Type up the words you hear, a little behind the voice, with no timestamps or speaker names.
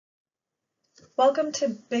Welcome to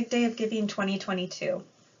Big Day of Giving 2022.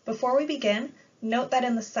 Before we begin, note that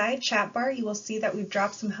in the side chat bar you will see that we've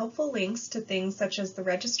dropped some helpful links to things such as the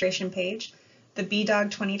registration page, the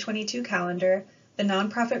BDOG2022 calendar, the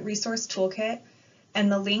Nonprofit Resource Toolkit,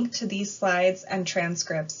 and the link to these slides and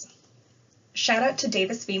transcripts. Shout out to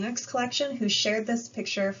Davis Phoenix Collection who shared this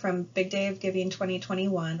picture from Big Day of Giving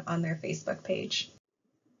 2021 on their Facebook page.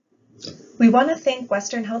 We want to thank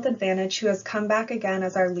Western Health Advantage, who has come back again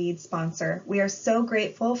as our lead sponsor. We are so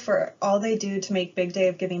grateful for all they do to make Big Day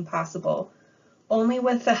of Giving possible. Only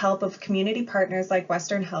with the help of community partners like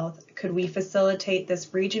Western Health could we facilitate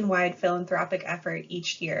this region-wide philanthropic effort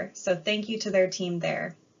each year, so thank you to their team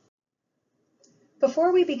there.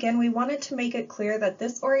 Before we begin, we wanted to make it clear that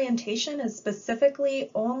this orientation is specifically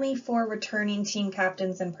only for returning team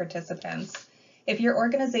captains and participants. If your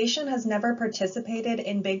organization has never participated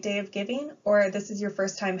in Big Day of Giving, or this is your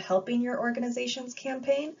first time helping your organization's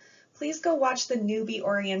campaign, please go watch the newbie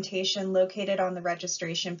orientation located on the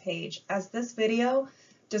registration page, as this video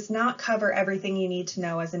does not cover everything you need to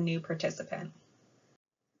know as a new participant.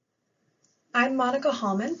 I'm Monica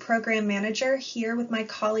Hallman, Program Manager, here with my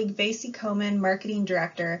colleague Vasey Coman, Marketing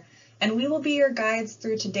Director, and we will be your guides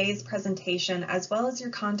through today's presentation as well as your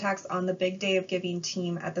contacts on the Big Day of Giving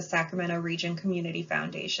team at the Sacramento Region Community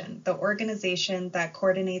Foundation, the organization that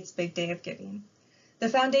coordinates Big Day of Giving. The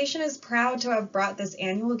foundation is proud to have brought this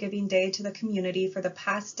annual Giving Day to the community for the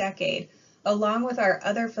past decade, along with our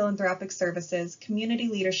other philanthropic services, community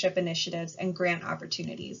leadership initiatives, and grant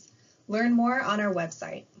opportunities. Learn more on our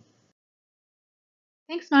website.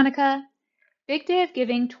 Thanks, Monica. Big Day of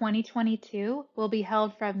Giving 2022 will be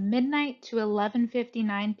held from midnight to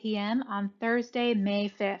 11:59 p.m. on Thursday, May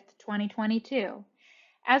 5th, 2022.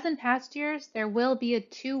 As in past years, there will be a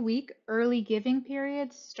 2-week early giving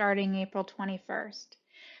period starting April 21st.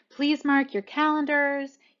 Please mark your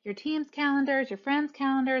calendars, your team's calendars, your friends'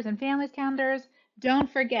 calendars, and family's calendars. Don't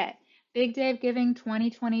forget, Big Day of Giving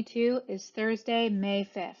 2022 is Thursday, May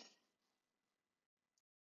 5th.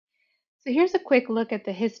 So here's a quick look at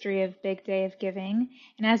the history of Big Day of Giving.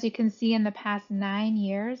 And as you can see, in the past 9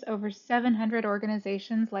 years, over 700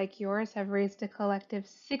 organizations like yours have raised a collective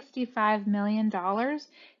 $65 million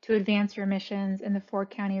to advance your missions in the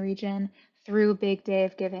 4-county region through Big Day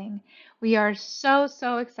of Giving. We are so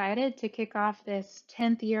excited to kick off this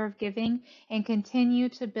 10th year of giving and continue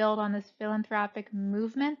to build on this philanthropic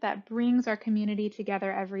movement that brings our community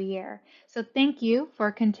together every year. So thank you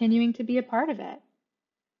for continuing to be a part of it.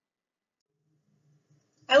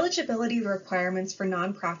 Eligibility requirements for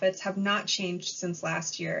nonprofits have not changed since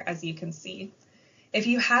last year, as you can see. If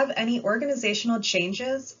you have any organizational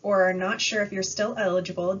changes or are not sure if you're still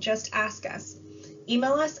eligible, just ask us.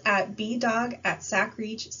 Email us at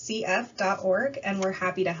bdog@sacreachcf.org and we're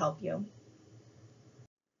happy to help you.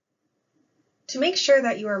 To make sure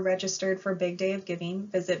that you are registered for Big Day of Giving,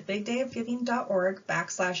 visit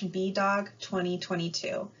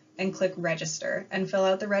bigdayofgiving.org/BDOG2022. and click register and fill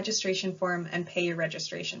out the registration form and pay your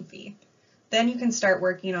registration fee. Then you can start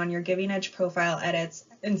working on your Giving Edge profile edits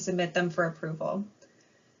and submit them for approval.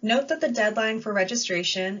 Note that the deadline for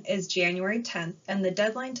registration is January 10th and the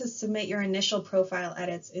deadline to submit your initial profile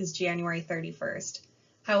edits is January 31st.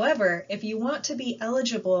 However, if you want to be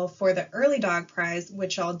eligible for the Early Dog Prize,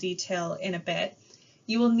 which I'll detail in a bit,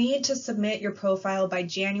 you will need to submit your profile by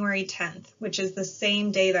January 10th, which is the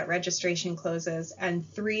same day that registration closes and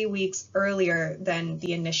 3 weeks earlier than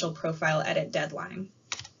the initial profile edit deadline.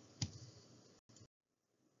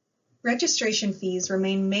 Registration fees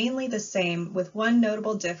remain mainly the same, with one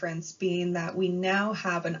notable difference being that we now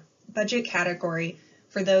have a budget category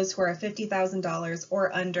for those who are $50,000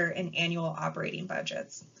 or under in annual operating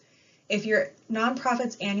budgets. If your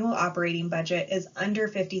nonprofit's annual operating budget is under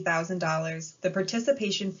 $50,000, the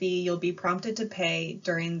participation fee you'll be prompted to pay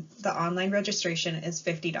during the online registration is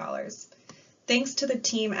 $50. Thanks to the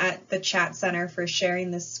team at the Chat Center for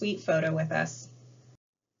sharing this sweet photo with us.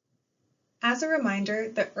 As a reminder,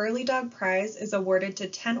 the Early Dog Prize is awarded to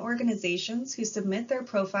 10 organizations who submit their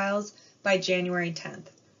profiles by January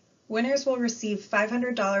 10th. Winners will receive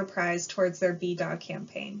 $500 prize towards their BDOG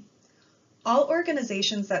campaign. All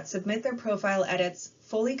organizations that submit their profile edits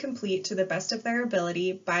fully complete to the best of their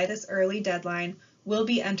ability by this early deadline will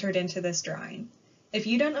be entered into this drawing. If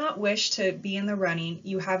you do not wish to be in the running,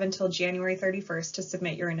 you have until January 31st to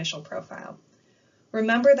submit your initial profile.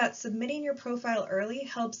 Remember that submitting your profile early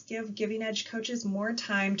helps give Giving Edge coaches more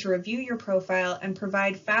time to review your profile and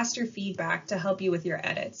provide faster feedback to help you with your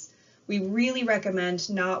edits. We really recommend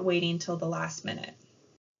not waiting till the last minute.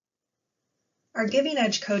 Our Giving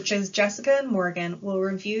Edge coaches, Jessica and Morgan, will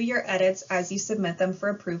review your edits as you submit them for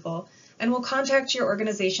approval and will contact your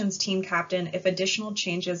organization's team captain if additional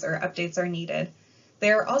changes or updates are needed.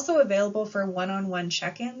 They are also available for one-on-one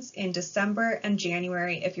check-ins in December and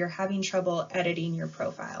January if you're having trouble editing your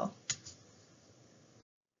profile.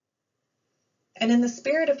 And in the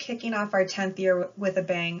spirit of kicking off our 10th year with a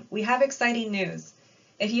bang, we have exciting news.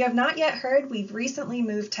 If you have not yet heard, we've recently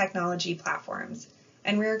moved technology platforms,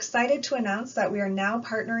 and we're excited to announce that we are now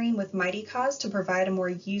partnering with Mighty Cause to provide a more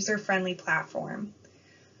user-friendly platform.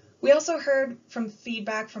 We also heard from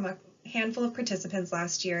feedback from a handful of participants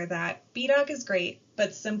last year that BDOG is great,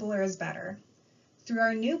 but simpler is better. Through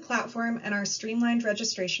our new platform and our streamlined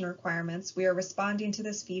registration requirements, we are responding to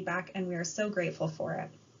this feedback, and we are so grateful for it.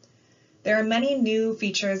 There are many new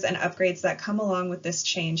features and upgrades that come along with this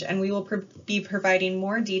change, and we will be providing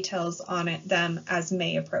more details on them as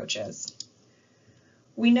May approaches.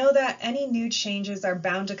 We know that any new changes are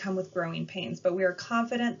bound to come with growing pains, but we are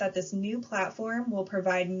confident that this new platform will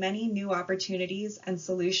provide many new opportunities and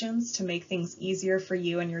solutions to make things easier for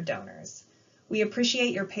you and your donors. We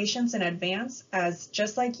appreciate your patience in advance, as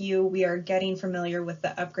just like you, we are getting familiar with the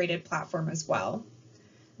upgraded platform as well.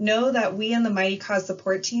 Know that we and the Mighty Cause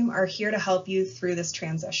support team are here to help you through this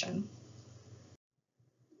transition.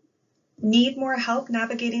 Need more help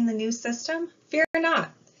navigating the new system? Fear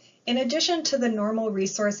not. In addition to the normal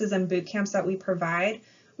resources and boot camps that we provide,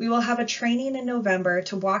 we will have a training in November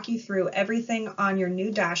to walk you through everything on your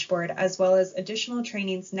new dashboard, as well as additional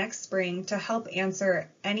trainings next spring to help answer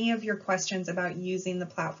any of your questions about using the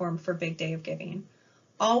platform for Big Day of Giving.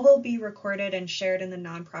 All will be recorded and shared in the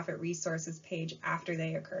nonprofit resources page after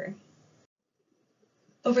they occur.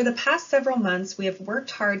 Over the past several months, we have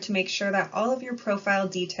worked hard to make sure that all of your profile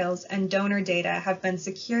details and donor data have been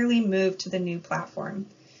securely moved to the new platform.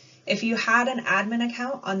 If you had an admin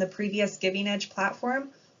account on the previous Giving Edge platform,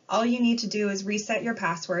 all you need to do is reset your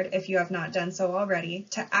password, if you have not done so already,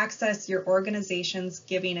 to access your organization's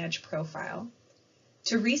Giving Edge profile.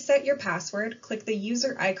 To reset your password, click the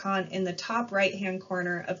user icon in the top right-hand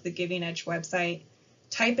corner of the Giving Edge website,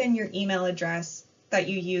 type in your email address that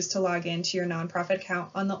you used to log into your nonprofit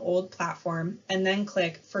account on the old platform, and then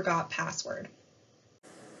click Forgot Password.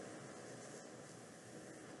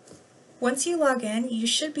 Once you log in, you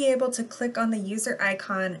should be able to click on the user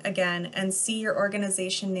icon again and see your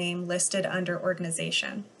organization name listed under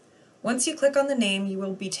Organization. Once you click on the name, you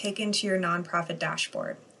will be taken to your nonprofit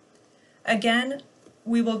dashboard. Again,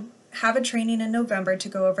 we will have a training in November to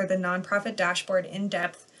go over the nonprofit dashboard in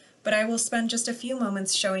depth, but I will spend just a few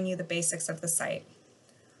moments showing you the basics of the site.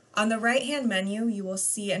 On the right-hand menu, you will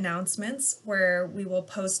see announcements where we will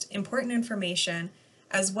post important information,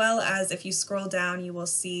 as well as if you scroll down, you will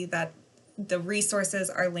see that the resources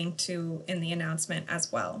are linked to in the announcement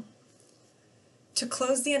as well. To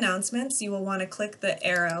close the announcements, you will want to click the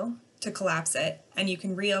arrow to collapse it, and you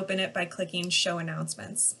can reopen it by clicking Show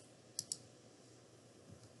Announcements.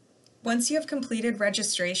 Once you have completed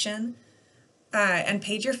registration and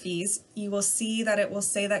paid your fees, you will see that it will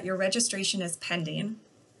say that your registration is pending.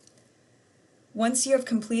 Once you have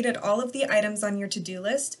completed all of the items on your to-do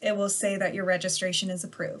list, it will say that your registration is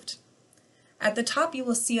approved. At the top, you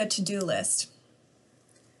will see a to-do list,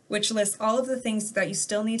 which lists all of the things that you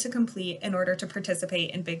still need to complete in order to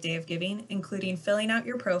participate in Big Day of Giving, including filling out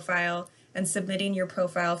your profile and submitting your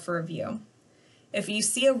profile for review. If you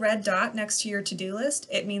see a red dot next to your to-do list,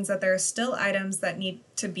 it means that there are still items that need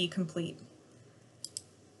to be complete.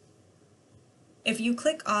 If you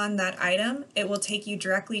click on that item, it will take you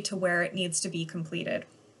directly to where it needs to be completed.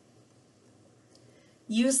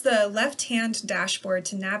 Use the left-hand dashboard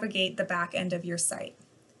to navigate the back end of your site.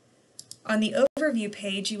 On the overview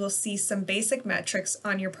page, you will see some basic metrics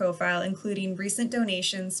on your profile, including recent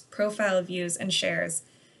donations, profile views, and shares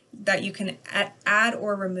that you can add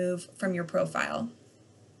or remove from your profile.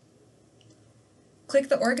 Click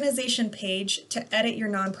the organization page to edit your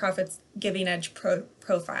nonprofit's Giving Edge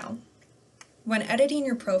profile. When editing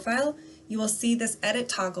your profile, you will see this edit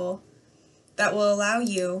toggle that will allow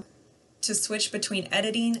you to switch between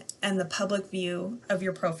editing and the public view of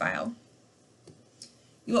your profile.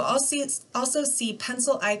 You will also see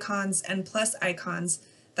pencil icons and plus icons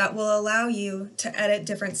that will allow you to edit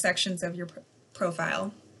different sections of your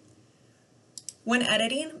profile. When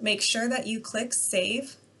editing, make sure that you click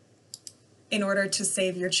Save in order to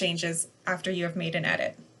save your changes after you have made an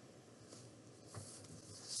edit.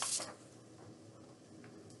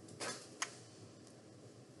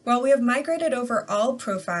 While we have migrated over all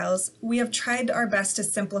profiles, we have tried our best to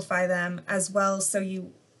simplify them as well, so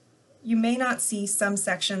you may not see some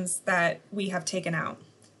sections that we have taken out.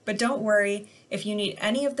 But don't worry, if you need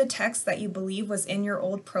any of the text that you believe was in your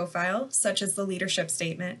old profile, such as the leadership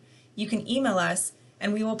statement, you can email us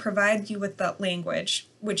and we will provide you with that language,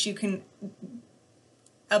 which you can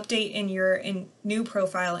update in your new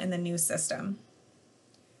profile in the new system.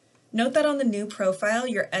 Note that on the new profile,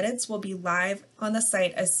 your edits will be live on the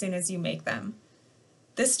site as soon as you make them.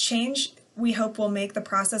 This change, we hope, will make the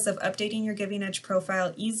process of updating your Giving Edge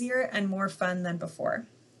profile easier and more fun than before.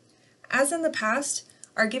 As in the past,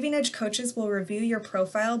 our Giving Edge coaches will review your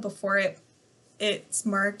profile before it's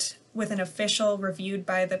marked with an official reviewed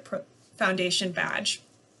by the foundation badge.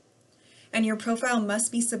 And your profile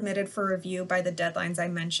must be submitted for review by the deadlines I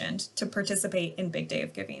mentioned to participate in Big Day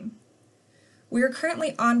of Giving. We are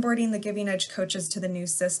currently onboarding the Giving Edge coaches to the new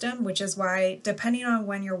system, which is why, depending on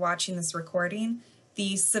when you're watching this recording,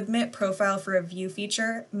 the Submit Profile for Review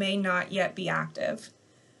feature may not yet be active.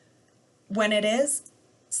 When it is,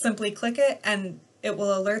 simply click it and it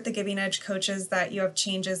will alert the Giving Edge coaches that you have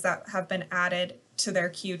changes that have been added to their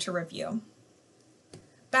queue to review.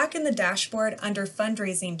 Back in the dashboard under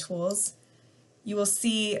Fundraising Tools, you will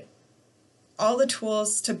see all the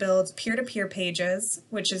tools to build peer-to-peer pages,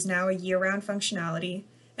 which is now a year-round functionality,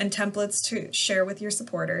 and templates to share with your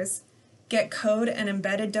supporters, get code and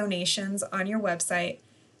embedded donations on your website,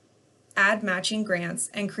 add matching grants,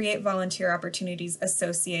 and create volunteer opportunities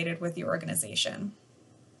associated with your organization.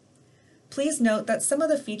 Please note that some of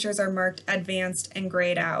the features are marked advanced and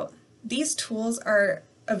grayed out. These tools are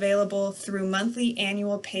available through monthly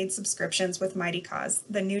annual paid subscriptions with Mighty Cause,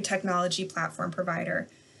 the new technology platform provider,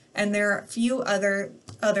 and there are a few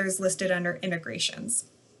others listed under integrations.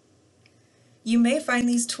 You may find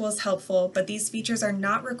these tools helpful, but these features are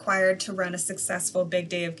not required to run a successful Big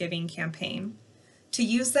Day of Giving campaign. To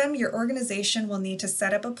use them, your organization will need to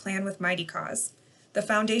set up a plan with Mighty Cause. The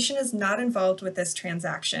foundation is not involved with this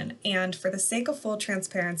transaction and, for the sake of full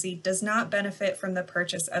transparency, does not benefit from the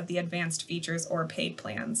purchase of the advanced features or paid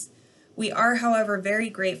plans. We are, however, very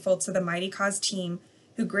grateful to the Mighty Cause team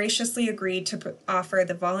who graciously agreed to offer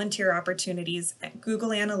the volunteer opportunities, Google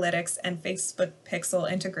Analytics, and Facebook Pixel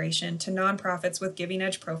integration to nonprofits with Giving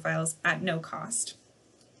Edge profiles at no cost.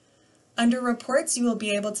 Under Reports, you will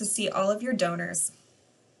be able to see all of your donors.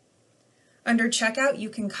 Under Checkout, you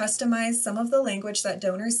can customize some of the language that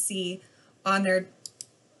donors see on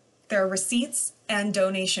their receipts and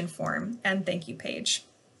donation form and thank you page.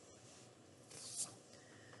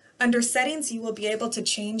 Under Settings, you will be able to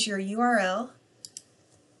change your URL,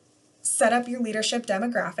 set up your leadership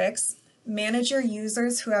demographics, manage your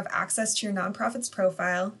users who have access to your nonprofit's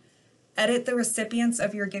profile, edit the recipients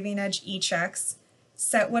of your Giving Edge e-checks,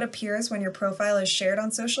 set what appears when your profile is shared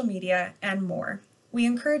on social media, and more. We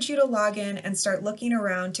encourage you to log in and start looking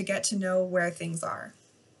around to get to know where things are.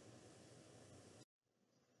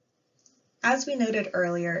 As we noted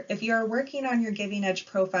earlier, if you are working on your Giving Edge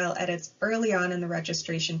profile edits early on in the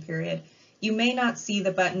registration period, you may not see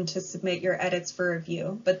the button to submit your edits for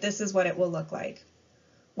review, but this is what it will look like.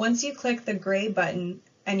 Once you click the gray button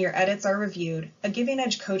and your edits are reviewed, a Giving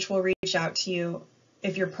Edge coach will reach out to you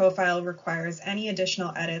if your profile requires any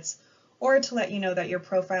additional edits or to let you know that your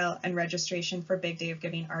profile and registration for Big Day of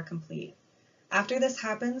Giving are complete. After this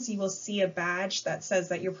happens, you will see a badge that says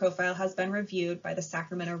that your profile has been reviewed by the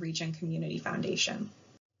Sacramento Region Community Foundation.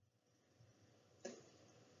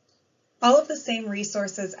 All of the same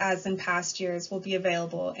resources as in past years will be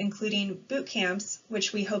available, including boot camps,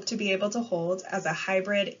 which we hope to be able to hold as a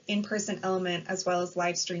hybrid in-person element as well as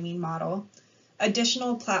live streaming model,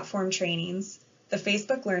 additional platform trainings, the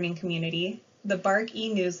Facebook Learning Community, the BARC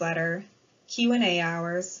e-newsletter, Q&A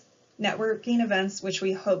hours, networking events which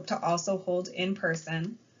we hope to also hold in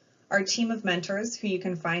person, our team of mentors who you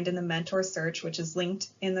can find in the mentor search which is linked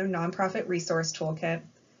in the nonprofit resource toolkit,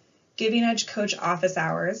 Giving Edge coach office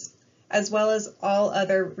hours, as well as all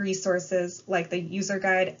other resources like the user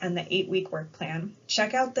guide and the 8-week work plan.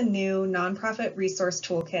 Check out the new nonprofit resource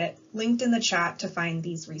toolkit linked in the chat to find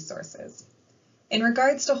these resources. In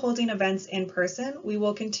regards to holding events in person, we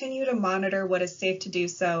will continue to monitor what is safe to do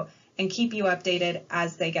so and keep you updated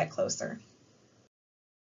as they get closer.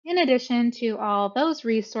 In addition to all those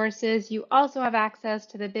resources, you also have access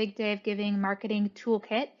to the Big Day of Giving Marketing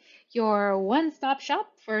Toolkit, your one-stop shop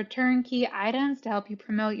for turnkey items to help you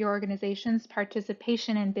promote your organization's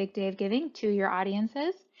participation in Big Day of Giving to your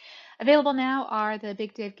audiences. Available now are the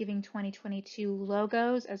Big Day of Giving 2022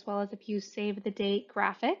 logos, as well as a few save the date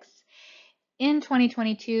graphics. In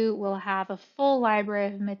 2022, we'll have a full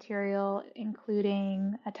library of material,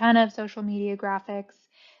 including a ton of social media graphics,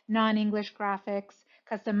 non-English graphics,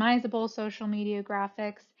 customizable social media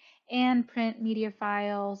graphics, and print media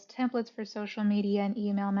files, templates for social media and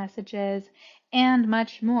email messages, and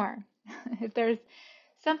much more. If there's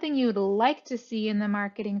something you'd like to see in the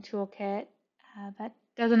marketing toolkit that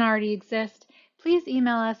doesn't already exist, Please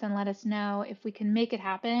email us and let us know. If we can make it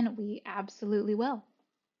happen, we absolutely will.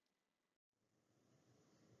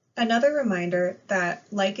 Another reminder that,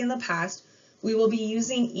 like in the past, we will be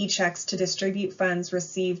using e-checks to distribute funds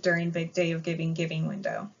received during Big Day of Giving giving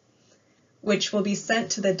window, which will be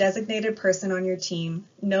sent to the designated person on your team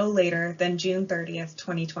no later than June 30th,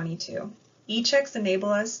 2022. E-checks enable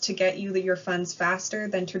us to get you your funds faster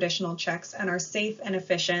than traditional checks and are safe and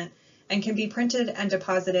efficient and can be printed and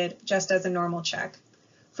deposited just as a normal check.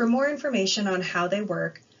 For more information on how they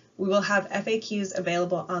work, we will have FAQs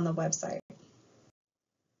available on the website.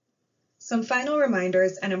 Some final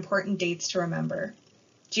reminders and important dates to remember.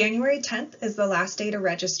 January 10th is the last day to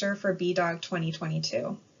register for BDOG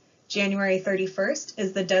 2022. January 31st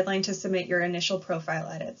is the deadline to submit your initial profile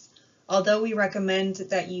edits, although we recommend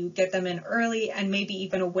that you get them in early and maybe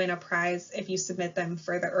even win a prize if you submit them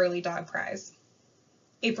for the early dog prize.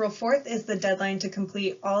 April 4th is the deadline to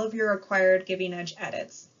complete all of your required Giving Edge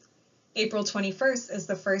edits. April 21st is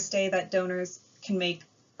the first day that donors can make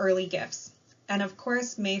early gifts. And of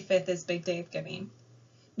course, May 5th is Big Day of Giving.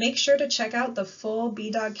 Make sure to check out the full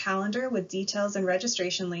BDOG calendar with details and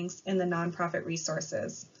registration links in the nonprofit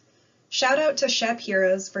resources. Shout out to Shep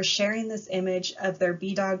Heroes for sharing this image of their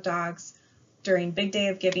BDOG dogs during Big Day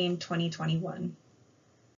of Giving 2021.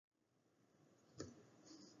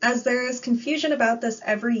 As there is confusion about this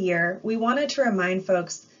every year, we wanted to remind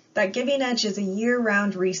folks that Giving Edge is a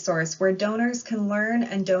year-round resource where donors can learn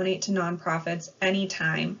and donate to nonprofits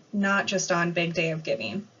anytime, not just on Big Day of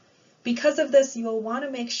Giving. Because of this, you will want to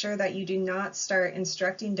make sure that you do not start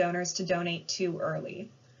instructing donors to donate too early.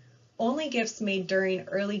 Only gifts made during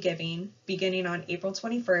early giving, beginning on April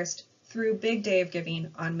 21st through Big Day of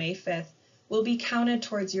Giving on May 5th, will be counted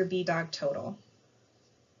towards your BDOG total.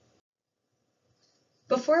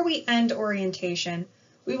 Before we end orientation,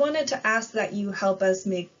 we wanted to ask that you help us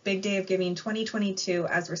make Big Day of Giving 2022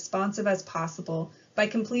 as responsive as possible by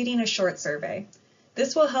completing a short survey.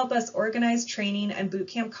 This will help us organize training and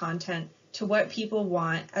bootcamp content to what people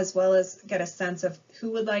want, as well as get a sense of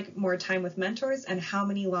who would like more time with mentors and how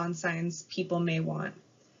many lawn signs people may want.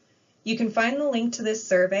 You can find the link to this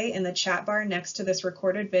survey in the chat bar next to this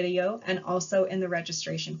recorded video and also in the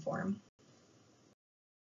registration form.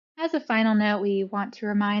 As a final note, we want to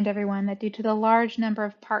remind everyone that due to the large number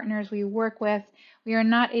of partners we work with, we are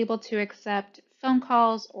not able to accept phone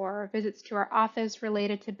calls or visits to our office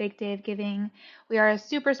related to Big Day of Giving. We are a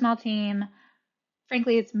super small team.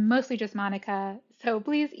 Frankly, it's mostly just Monica, so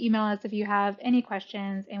please email us if you have any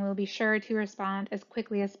questions and we'll be sure to respond as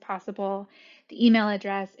quickly as possible. The email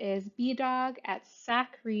address is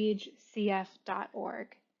bdog@sacregcf.org.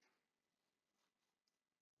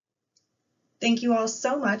 Thank you all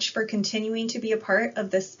so much for continuing to be a part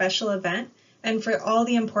of this special event and for all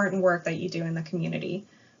the important work that you do in the community.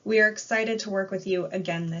 We are excited to work with you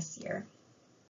again this year.